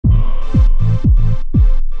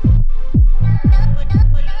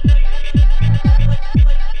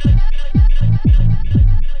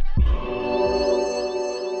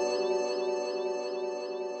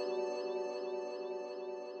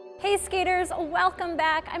welcome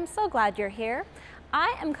back. I'm so glad you're here.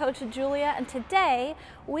 I am Coach Julia, and today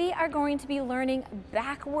we are going to be learning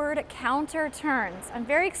backward counter turns. I'm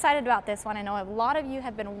very excited about this one. I know a lot of you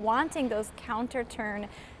have been wanting those counter turn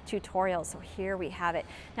tutorials, so here we have it.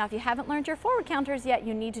 Now, if you haven't learned your forward counters yet,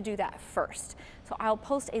 you need to do that first. So I'll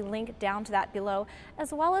post a link down to that below,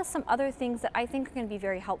 as well as some other things that I think are going to be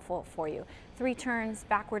very helpful for you. 3 turns,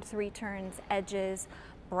 backward 3 turns, edges,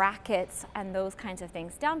 brackets, and those kinds of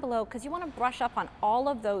things down below, because you want to brush up on all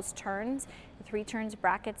of those turns, the 3 turns,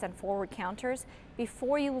 brackets, and forward counters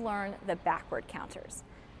before you learn the backward counters.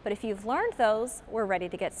 But if you've learned those, we're ready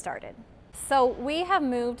to get started. So we have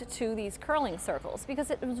moved to these curling circles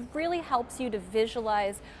because it really helps you to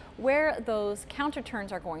visualize where those counter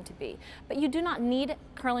turns are going to be. But you do not need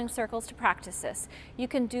curling circles to practice this. You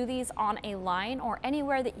can do these on a line or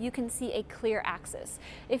anywhere that you can see a clear axis.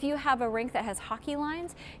 If you have a rink that has hockey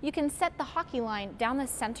lines, you can set the hockey line down the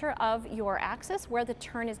center of your axis where the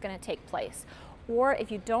turn is going to take place. Or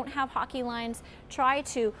if you don't have hockey lines, try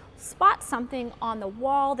to spot something on the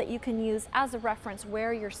wall that you can use as a reference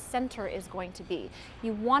where your center is going to be.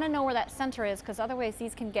 You want to know where that center is, because otherwise you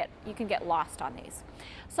can get lost on these.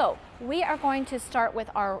 So we are going to start with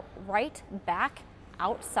our right back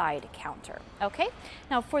outside counter. Okay,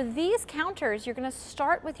 now for these counters, you're going to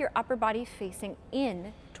start with your upper body facing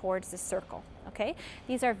in towards the circle. Okay,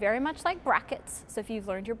 these are very much like brackets. So if you've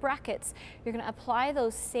learned your brackets, you're going to apply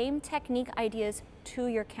those same technique ideas to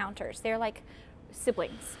your counters. They're like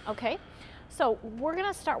siblings. Okay, so we're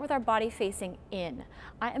going to start with our body facing in.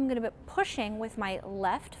 I am going to be pushing with my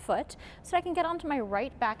left foot so I can get onto my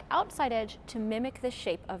right back outside edge to mimic the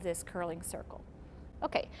shape of this curling circle.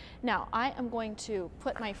 Okay, now I am going to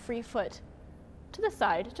put my free foot to the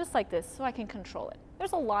side just like this so I can control it.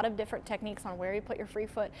 There's a lot of different techniques on where you put your free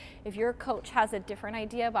foot. If your coach has a different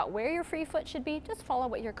idea about where your free foot should be, just follow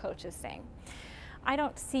what your coach is saying. I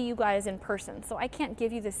don't see you guys in person, so I can't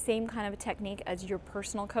give you the same kind of technique as your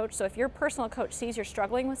personal coach. So if your personal coach sees you're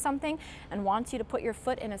struggling with something and wants you to put your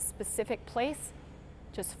foot in a specific place,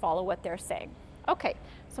 just follow what they're saying. Okay,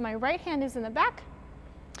 so my right hand is in the back.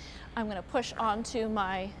 I'm going to push onto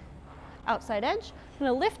my outside edge. I'm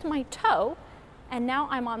going to lift my toe, and now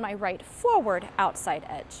I'm on my right forward outside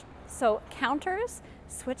edge. So counters,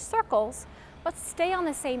 switch circles, but stay on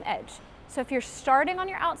the same edge. So if you're starting on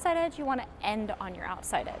your outside edge, you want to end on your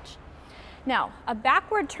outside edge. Now, a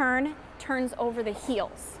backward turn turns over the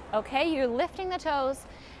heels. Okay, you're lifting the toes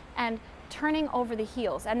and turning over the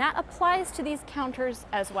heels, and that applies to these counters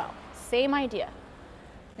as well. Same idea.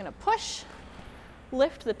 You're going to push,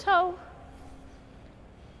 lift the toe,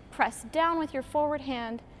 press down with your forward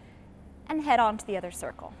hand, and head on to the other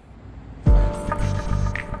circle.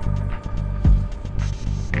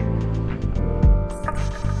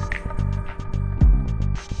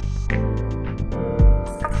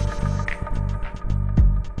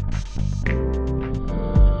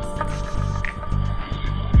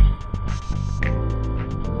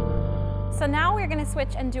 So now we're going to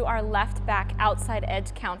switch and do our left back outside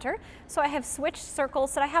edge counter. So I have switched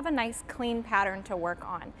circles so I have a nice clean pattern to work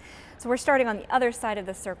on. So we're starting on the other side of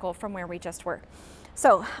the circle from where we just were.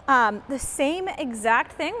 So the same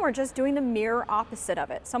exact thing, we're just doing the mirror opposite of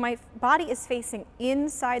it. So my body is facing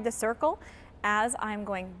inside the circle as I'm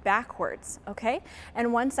going backwards, okay?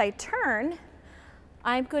 And once I turn,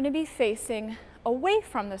 I'm going to be facing away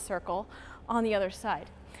from the circle on the other side.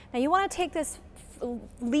 Now you want to take this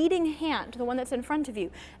leading hand, the one that's in front of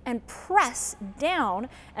you, and press down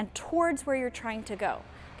and towards where you're trying to go.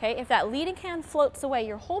 Okay, if that leading hand floats away,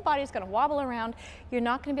 your whole body is going to wobble around. You're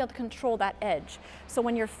not going to be able to control that edge. So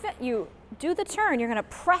when you do the turn, you're going to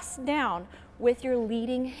press down with your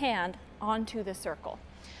leading hand onto the circle.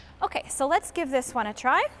 Okay, so let's give this one a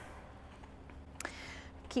try.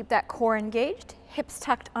 Keep that core engaged, hips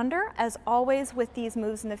tucked under. As always with these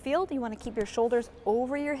moves in the field, you want to keep your shoulders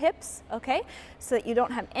over your hips, okay, so that you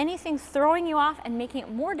don't have anything throwing you off and making it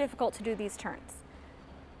more difficult to do these turns.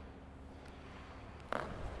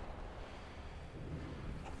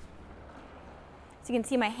 So you can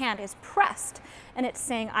see my hand is pressed and it's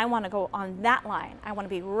saying I want to go on that line. I want to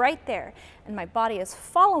be right there, and my body is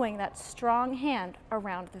following that strong hand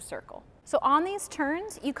around the circle. So on these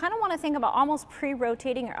turns, you kind of want to think about almost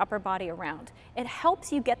pre-rotating your upper body around. It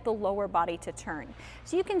helps you get the lower body to turn.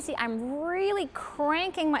 So you can see I'm really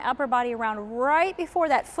cranking my upper body around right before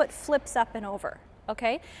that foot flips up and over,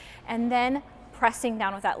 okay? And then pressing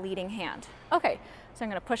down with that leading hand. Okay, so I'm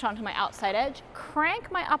going to push onto my outside edge,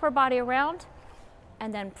 crank my upper body around,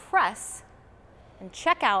 and then press and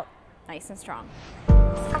check out nice and strong.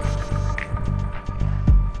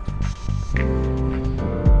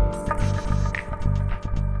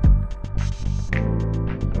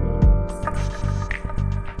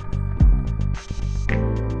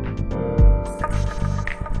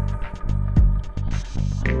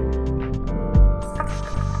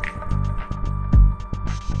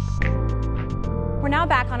 now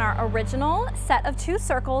back on our original set of 2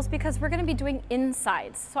 circles because we're going to be doing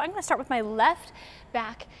insides. So I'm going to start with my left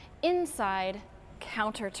back inside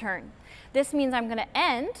counter turn. This means I'm going to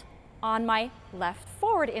end on my left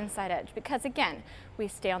forward inside edge because again, we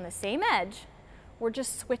stay on the same edge, we're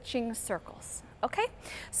just switching circles. Okay,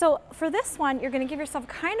 so for this one, you're going to give yourself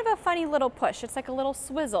kind of a funny little push. It's like a little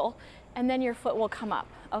swizzle, and then your foot will come up.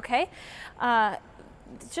 Okay,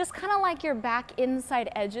 just kind of like your back inside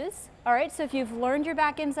edges. All right, so if you've learned your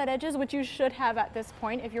back inside edges, which you should have at this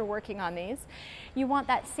point if you're working on these, you want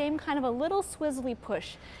that same kind of a little swizzly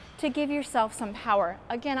push to give yourself some power.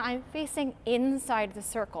 Again, I'm facing inside the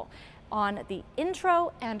circle on the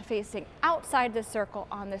intro and facing outside the circle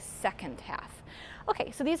on the second half.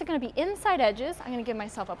 Okay, so these are going to be inside edges. I'm going to give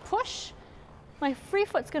myself a push. My free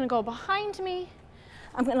foot's going to go behind me.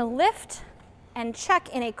 I'm going to lift and check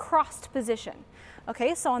in a crossed position.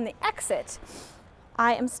 Okay, so on the exit,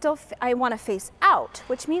 I want to face out,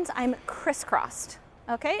 which means I'm crisscrossed.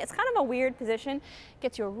 Okay, it's kind of a weird position.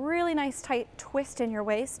 Gets you a really nice tight twist in your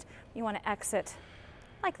waist. You want to exit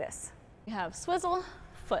like this. You have swizzle,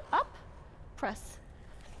 foot up, press,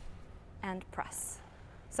 and press.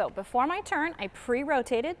 So before my turn, I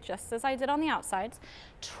pre-rotated, just as I did on the outsides,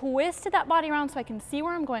 twisted that body around so I can see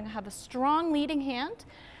where I'm going. I have a strong leading hand,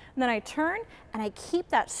 and then I turn, and I keep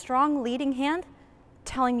that strong leading hand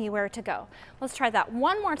telling me where to go. Let's try that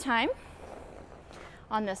one more time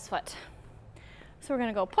on this foot. So we're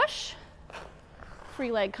gonna go push,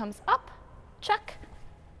 free leg comes up, check,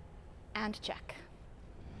 and check.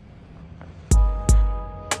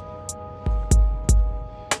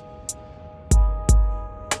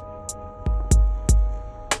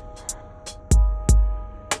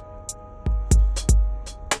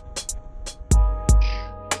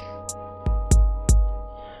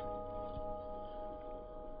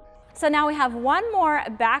 So now we have one more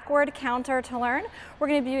backward counter to learn. We're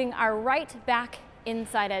going to be doing our right back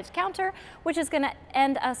inside edge counter, which is going to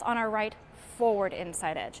end us on our right forward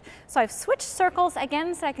inside edge. So I've switched circles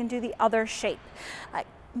again so I can do the other shape.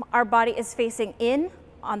 Our body is facing in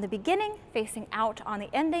on the beginning, facing out on the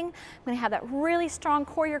ending. I'm going to have that really strong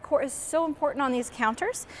core. Your core is so important on these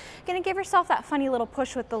counters. You're going to give yourself that funny little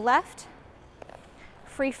push with the left.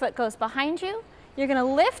 Free foot goes behind you. You're going to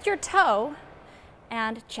lift your toe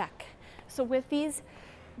and check. So with these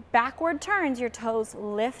backward turns, your toes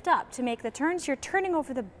lift up. To make the turns, you're turning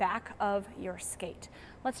over the back of your skate.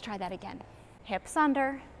 Let's try that again. Hips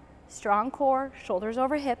under, strong core, shoulders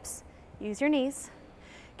over hips. Use your knees.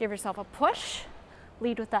 Give yourself a push.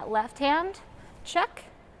 Lead with that left hand. Check.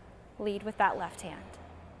 Lead with that left hand.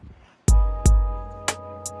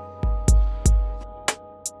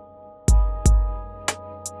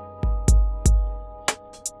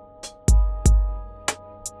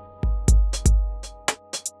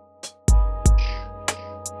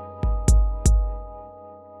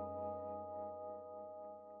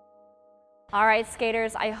 All right,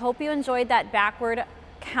 skaters, I hope you enjoyed that backward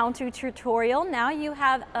counter tutorial. Now you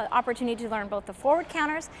have an opportunity to learn both the forward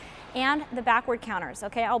counters and the backward counters.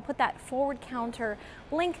 Okay, I'll put that forward counter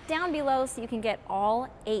link down below so you can get all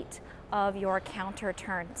 8 of your counter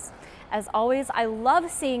turns. As always, I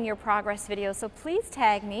love seeing your progress videos, so please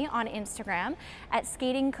tag me on Instagram at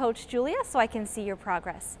Skating Coach Julia so I can see your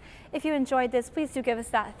progress. If you enjoyed this, please do give us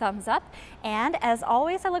that thumbs up. And as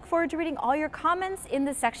always, I look forward to reading all your comments in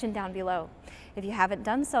the section down below. If you haven't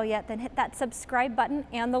done so yet, then hit that subscribe button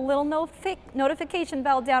and the little notification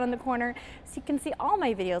bell down in the corner so you can see all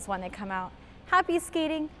my videos when they come out. Happy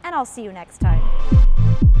skating, and I'll see you next time.